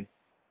not okay.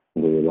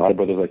 There are a lot of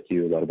brothers like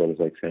you, a lot of brothers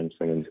like Sam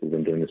Simmons who've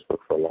been doing this work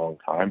for a long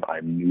time.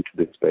 I'm new to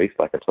this space.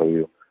 Like I told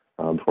you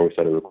before we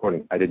started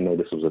recording, I didn't know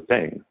this was a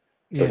thing.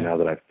 Yeah. But now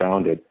that I've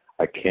found it,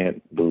 I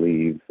can't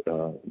believe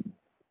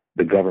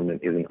the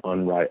government isn't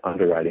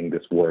underwriting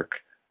this work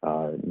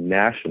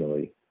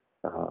nationally,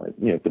 to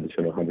the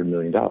tune of $100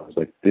 million.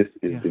 Like, this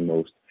is the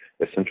most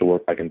essential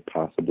work I can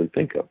possibly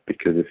think of.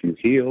 Because if you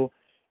heal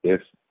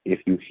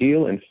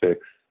and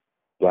fix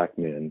Black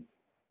men,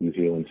 you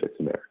heal and fix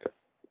America.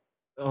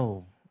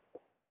 Oh,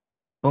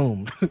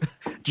 boom!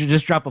 You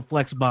just drop a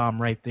flex bomb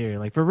right there,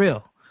 like, for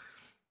real.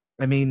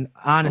 I mean,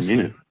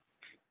 honestly,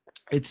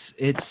 it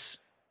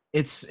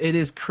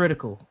is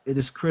critical. It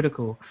is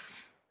critical,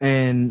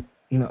 and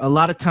a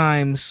lot of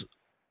times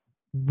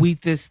we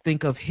just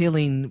think of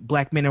healing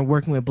Black men or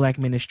working with Black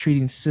men as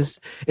treating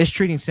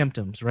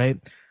symptoms, right?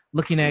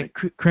 Looking at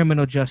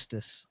criminal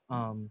justice,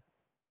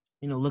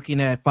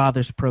 looking at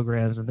fathers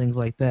programs and things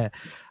like that.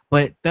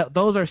 But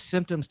those are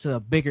symptoms to a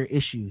bigger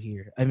issue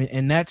here. I mean,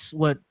 and that's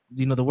what,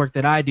 the work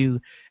that I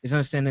do is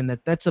understanding that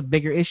that's a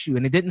bigger issue.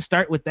 And it didn't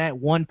start with that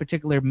one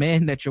particular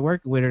man that you're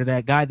working with or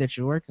that guy that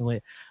you're working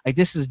with. Like,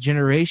 this is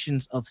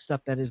generations of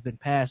stuff that has been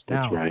passed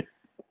down. That's right.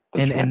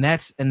 And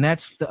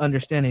that's the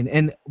understanding.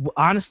 And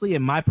honestly,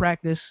 in my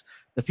practice,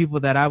 the people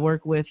that I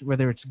work with,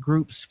 whether it's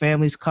groups,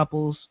 families,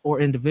 couples, or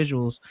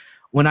individuals,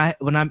 when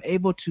I'm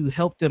able to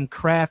help them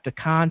craft a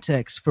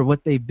context for what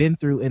they've been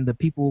through and the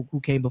people who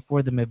came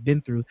before them have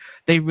been through,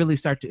 they really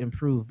start to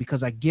improve,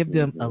 because I give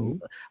them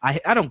I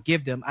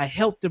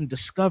help them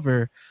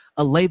discover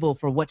a label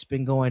for what's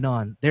been going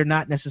on. They're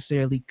not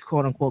necessarily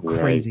quote unquote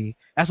crazy. Right.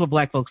 That's what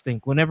Black folks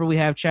think. Whenever we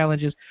have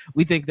challenges,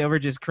 we think that we're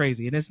just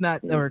crazy, and it's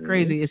not that we're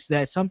crazy. It's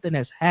that something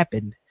has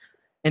happened,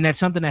 and that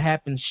something that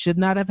happened should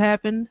not have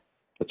happened.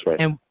 That's right.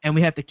 And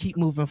we have to keep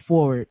moving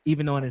forward,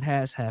 even though it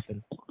has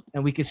happened.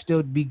 And we can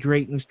still be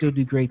great and still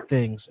do great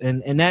things.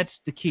 And that's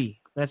the key.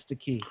 That's the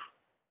key.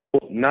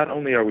 Well, not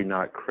only are we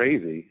not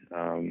crazy,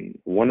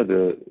 one of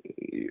the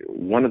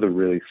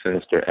really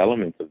sinister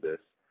elements of this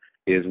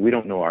is we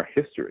don't know our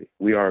history.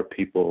 We are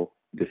people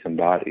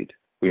disembodied.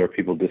 We are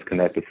people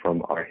disconnected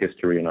from our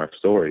history and our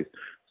stories.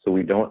 So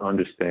we don't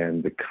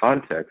understand the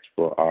context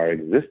for our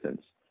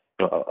existence.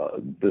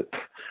 The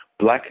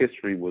Black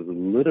history was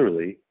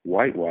literally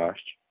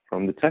whitewashed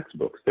from the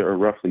textbooks. There are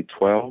roughly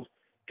 12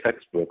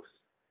 textbooks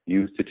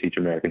used to teach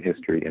American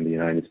history in the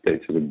United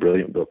States. There's a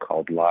brilliant book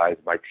called Lies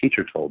My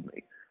Teacher Told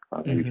Me.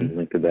 We can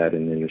link to that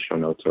in the show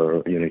notes,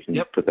 or you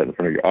can put that in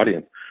front of your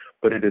audience.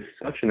 But it is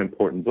such an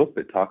important book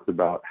that talks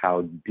about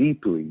how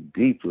deeply,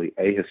 deeply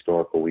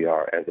ahistorical we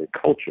are as a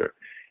culture.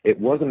 It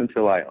wasn't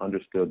until I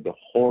understood the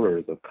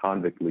horrors of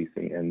convict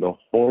leasing and the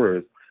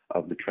horrors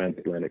of the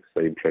transatlantic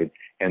slave trade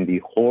and the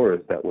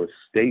horrors that were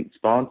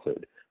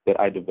state-sponsored that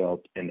I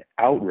developed an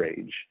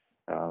outrage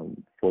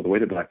for the way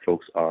that Black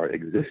folks are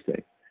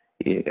existing.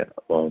 Yeah,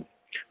 well, I'm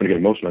going to get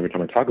emotional every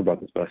time I talk about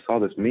this, but I saw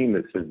this meme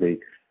that says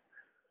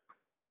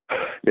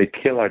they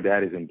kill our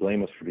daddies and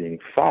blame us for being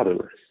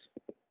fatherless.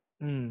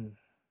 And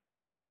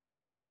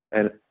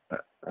the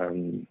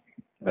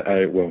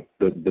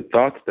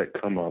thoughts that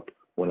come up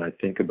when I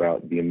think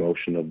about the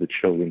emotion of the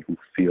children who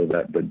feel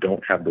that but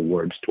don't have the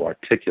words to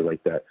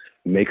articulate that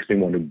makes me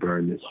want to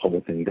burn this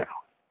whole thing down.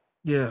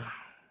 Yeah.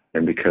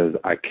 And because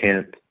I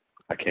can't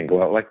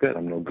go out like that.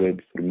 I'm no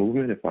good for the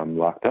movement if I'm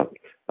locked up.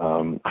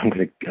 I'm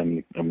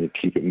gonna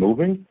keep it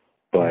moving.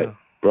 But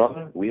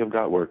brother, we have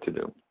got work to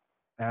do.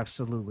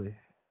 Absolutely.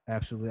 I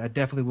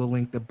definitely will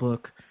link the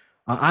book.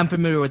 I'm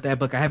familiar with that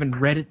book. I haven't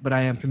read it, but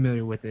I am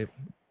familiar with it.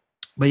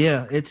 But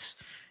yeah,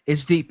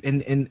 it's deep,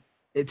 and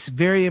it's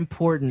very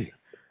important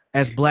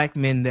as Black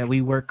men that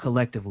we work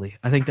collectively.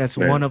 I think that's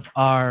one of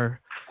our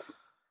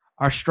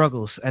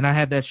struggles, and I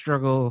have that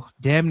struggle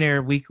damn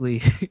near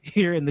weekly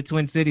here in the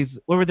Twin Cities,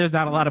 where there's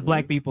not a lot of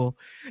Black people.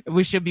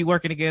 We should be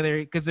working together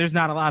because there's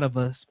not a lot of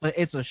us, but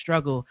it's a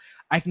struggle.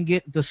 I can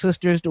get the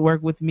sisters to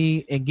work with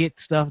me and get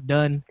stuff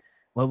done,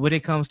 but when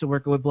it comes to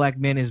working with Black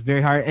men, it's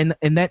very hard,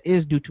 and that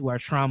is due to our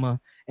trauma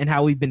and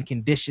how we've been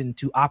conditioned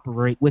to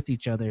operate with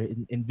each other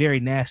in very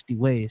nasty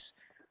ways.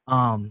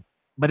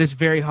 But it's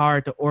very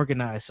hard to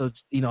organize. So,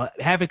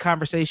 having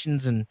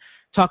conversations and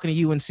talking to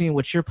you and seeing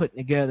what you're putting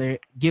together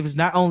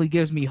not only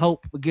gives me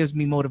hope, but gives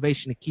me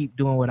motivation to keep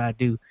doing what I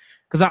do.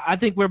 Because I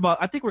think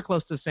we're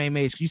close to the same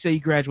age. You say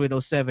you graduated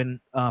in 07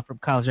 from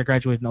college. I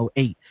graduated in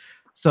 08.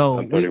 So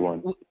I'm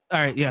 31. All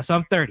right, yeah. So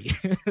I'm 30.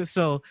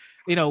 So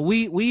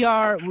we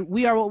are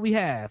what we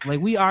have. Like,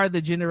 we are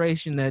the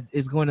generation that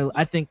is going to,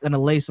 I think, going to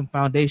lay some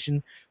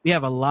foundation. We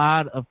have a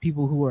lot of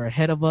people who are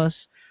ahead of us,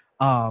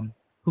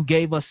 who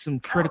gave us some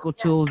critical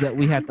tools that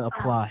we have to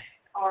apply.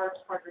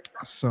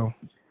 So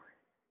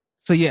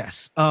yes,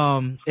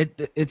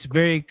 it's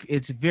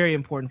very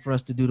important for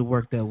us to do the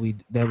work that we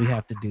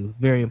have to do.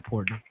 Very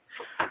important.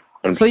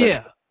 So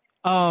yeah,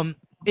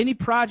 any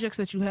projects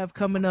that you have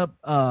coming up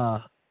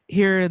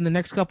here in the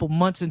next couple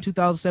months in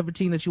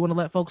 2017 that you want to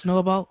let folks know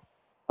about?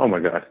 Oh my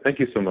gosh, thank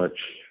you so much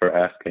for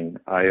asking.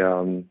 I've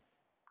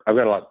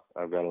got a lot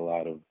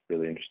of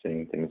really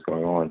interesting things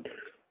going on.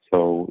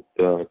 So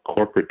the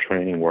corporate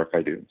training work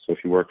I do. So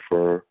if you work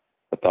for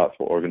a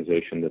thoughtful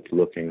organization that's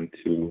looking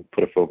to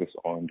put a focus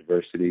on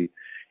diversity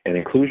and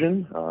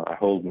inclusion, I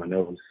hold my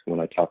nose when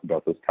I talk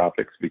about those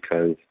topics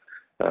because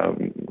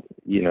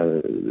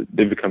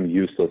they've become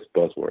useless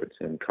buzzwords,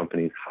 and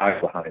companies hide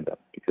behind them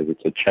because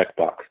it's a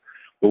checkbox.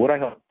 But what I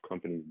help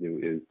companies do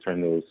is turn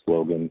those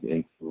slogans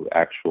into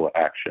actual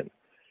action.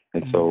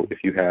 And so if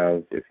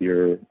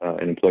you're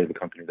an employee of a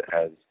company that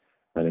has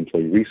an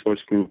employee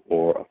resource group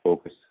or a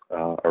focus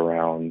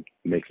around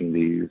making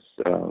these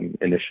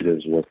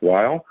initiatives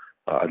worthwhile,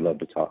 I'd love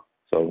to talk.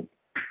 So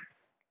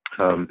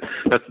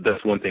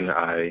that's one thing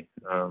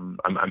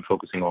I'm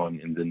focusing on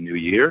in the new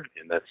year,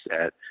 and that's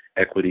at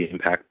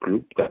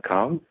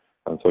equityimpactgroup.com.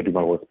 So I do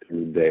my work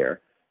through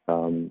there.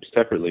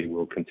 Separately,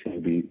 we'll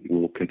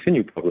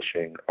continue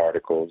publishing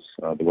articles.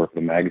 The work of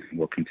the magazine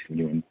will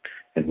continue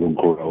and will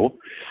grow.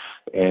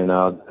 And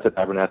that's at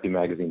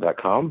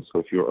AbernathyMagazine.com. So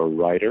if you're a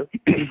writer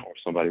or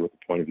somebody with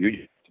a point of view,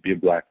 you have to be a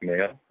black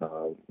male.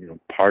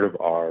 Part of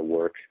our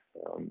work,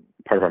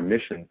 part of our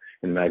mission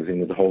in the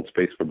magazine is to hold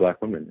space for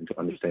black women and to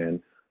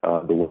understand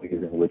the ways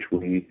in which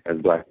we as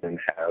black men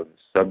have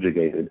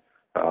subjugated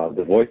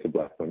the voice of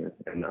black women,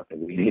 and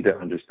we need to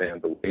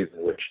understand the ways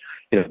in which,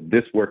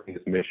 this work and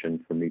this mission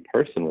for me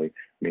personally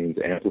means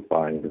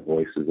amplifying the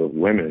voices of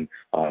women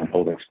and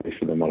holding space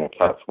for them on our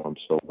platform.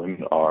 So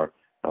women are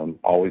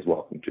always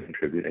welcome to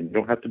contribute, and you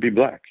don't have to be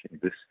black.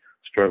 This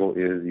struggle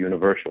is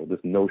universal. This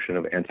notion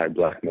of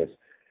anti-blackness,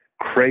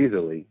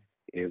 crazily,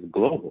 is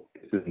global.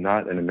 This is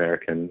not an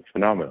American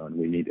phenomenon.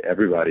 We need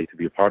everybody to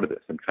be a part of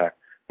this. In fact,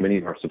 many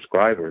of our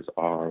subscribers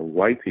are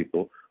white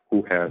people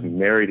who have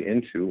married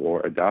into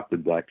or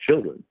adopted black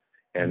children.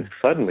 And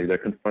suddenly they're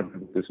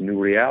confronted with this new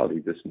reality,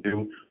 this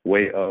new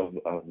way of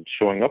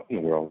showing up in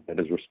the world that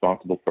is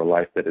responsible for a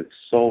life that is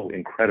so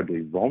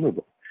incredibly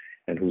vulnerable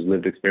and whose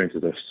lived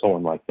experiences are so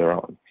unlike their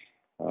own.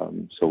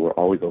 So we're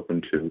always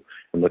open to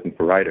and looking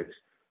for writers.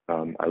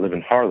 I live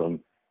in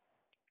Harlem,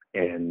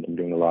 and I'm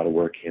doing a lot of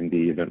work in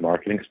the event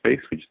marketing space.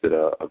 We just did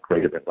a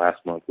great event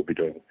last month. We'll be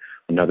doing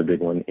another big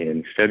one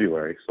in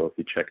February. So if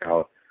you check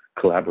out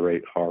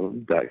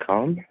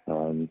collaborateharlem.com.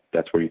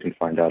 That's where you can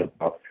find out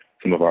about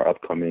some of our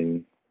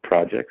upcoming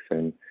projects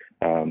and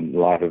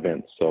live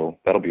events. So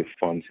that'll be a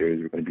fun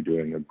series. We're going to be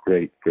doing a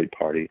great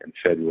party in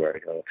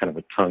February, kind of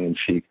a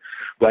tongue-in-cheek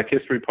Black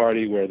History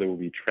party where there will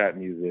be trap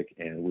music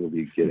and we'll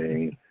be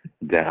getting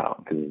down,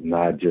 because it's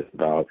not just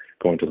about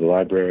going to the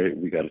library.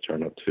 We got to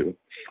turn up too.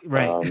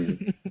 Right.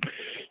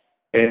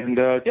 We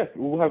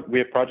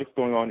have projects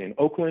going on in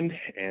Oakland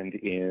and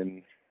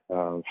in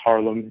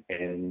Harlem,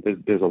 and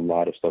there's a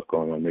lot of stuff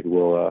going on. Maybe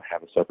we'll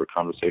have a separate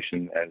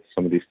conversation as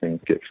some of these things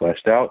get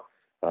fleshed out.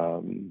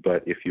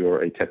 But if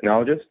you're a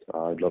technologist,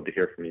 I'd love to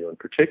hear from you in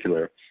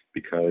particular,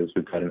 because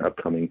we've got an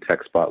upcoming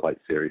Tech Spotlight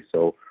series.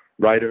 So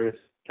writers,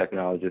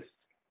 technologists,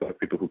 Black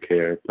people who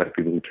care, Black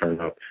people who turn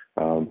up.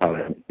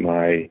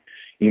 My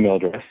email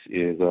address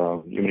is, you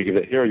want me to give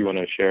it here or you want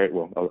to share it?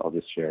 Well, I'll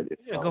just share it.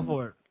 It's, go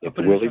for it. It's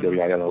Willie,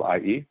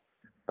 W-I-L-L-I-E.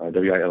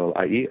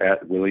 W-I-L-L-I-E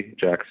at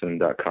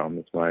williejackson.com.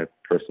 That's my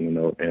personal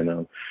note.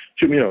 And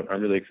shoot me a note.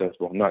 I'm really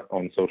accessible. I'm not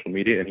on social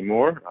media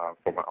anymore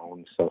for my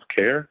own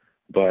self-care,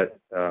 but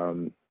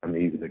I'm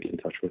easy to get in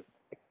touch with.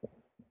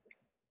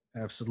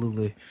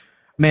 Absolutely.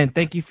 Man,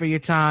 thank you for your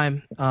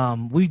time.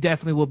 We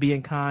definitely will be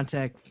in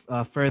contact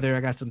further.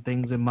 I got some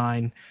things in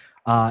mind.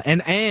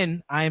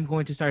 And I am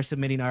going to start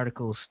submitting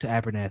articles to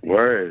Abernathy.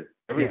 Word.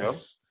 There we go.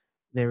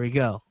 There we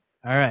go.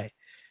 All right.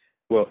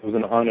 Well, it was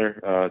an honor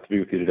to be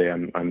with you today.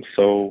 I'm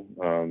so,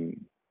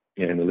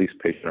 in the least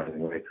patronizing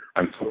way,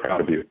 I'm so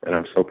proud of you, and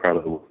I'm so proud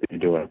of the work that you're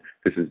doing.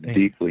 This is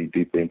deeply,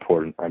 deeply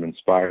important. I'm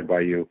inspired by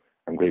you.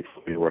 I'm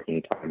grateful for your work and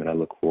your time, and I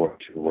look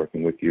forward to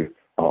working with you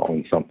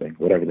on something.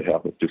 Whatever the hell,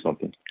 let's do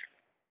something.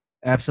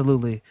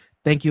 Absolutely.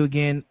 Thank you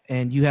again,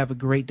 and you have a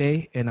great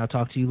day, and I'll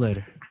talk to you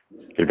later.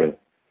 Okay, brother.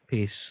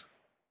 Peace.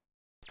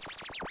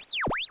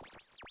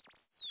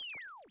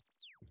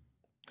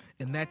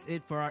 And that's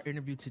it for our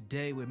interview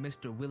today with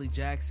Mr. Willie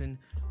Jackson.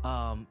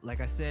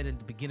 Like I said at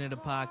the beginning of the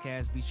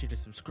podcast, be sure to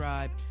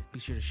subscribe, be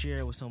sure to share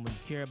it with someone you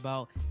care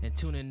about, and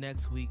tune in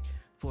next week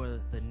for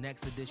the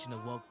next edition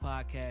of Woke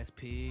Podcast.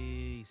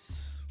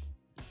 Peace.